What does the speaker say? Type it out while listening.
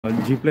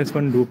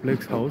G+1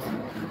 duplex house,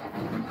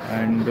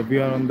 and we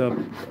are on the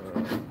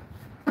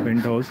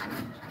penthouse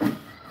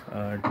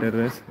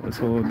terrace.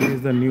 So this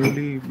is the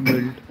newly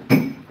built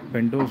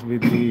penthouse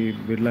with the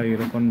Birla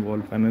Aerocon wall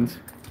panels.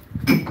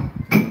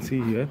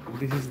 See here,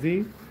 this is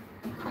the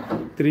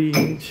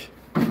 3-inch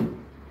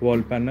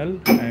wall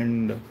panel,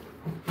 and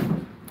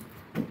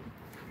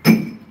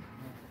you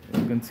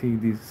can see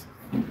these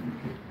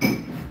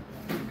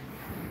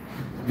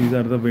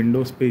are the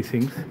window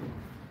spacings,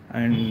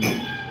 and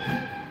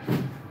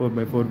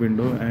 4x4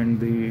 window,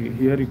 and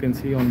here you can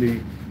see on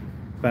the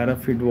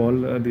parapet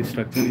wall the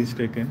structure is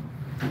taken,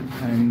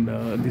 and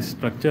this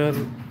structure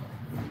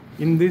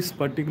in this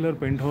particular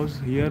penthouse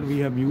here we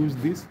have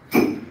used this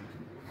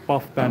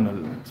puff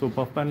panel. So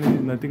puff panel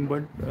is nothing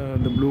but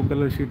the blue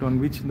color sheet on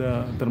which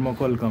the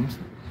thermocol comes.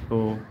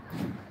 So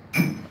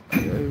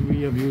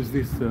we have used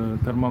this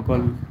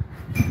thermocol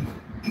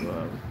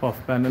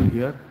puff panel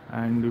here,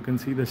 and you can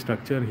see the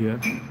structure here.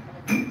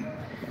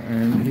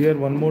 And here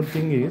one more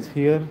thing is,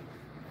 here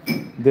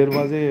there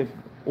was a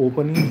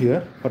opening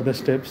here for the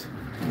steps,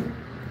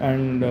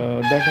 and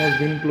that has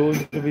been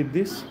closed with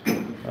this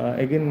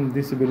again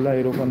this Birla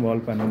Aerocon wall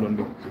panel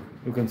only,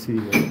 you can see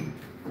here.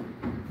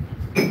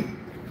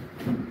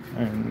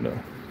 And you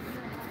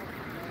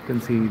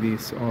can see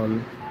this all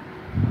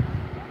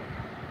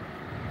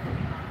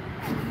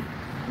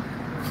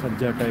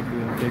sajja type we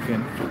have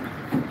taken,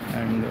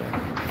 and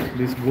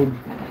this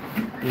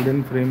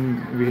wooden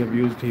frame we have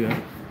used here,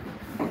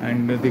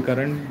 and the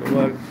current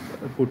work,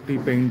 putty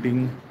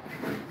painting,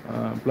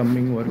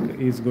 plumbing work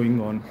is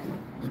going on.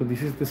 So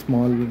this is the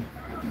small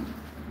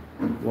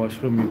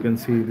washroom. You can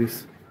see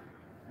this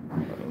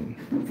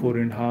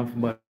 4.5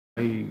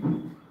 by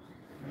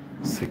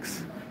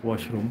 6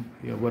 washroom.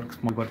 Here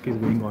small work is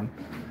going on.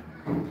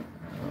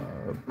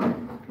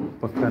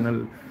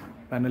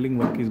 Paneling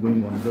work is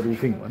going on, the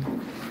roofing one.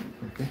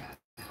 Okay.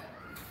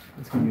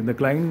 So the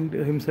client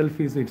himself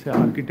it's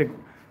an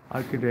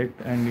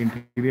architect and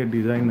interior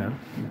designer,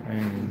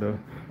 and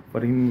for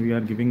him we are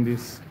giving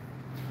this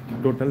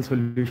total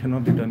solution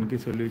of the turnkey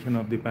solution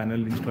of the panel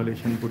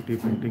installation, putty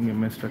painting,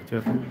 MS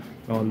structure,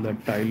 all the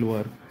tile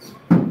work,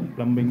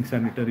 plumbing,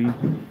 sanitary,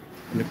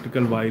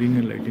 electrical wiring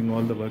and lighting,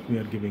 all the work we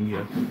are giving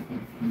here.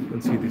 You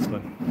can see this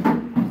one.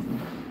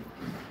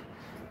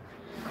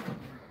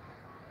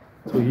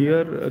 So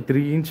here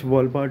 3-inch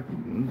wall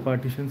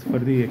partitions for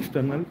the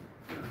external,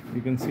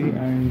 you can see,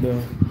 and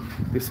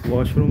this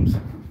washrooms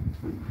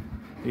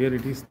here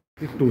it is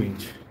the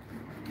 2-inch.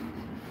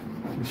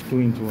 This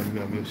 2-inch one we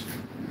have used.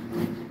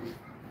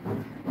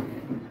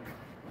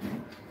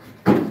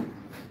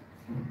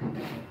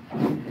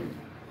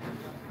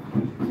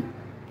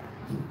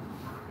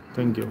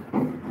 Thank you.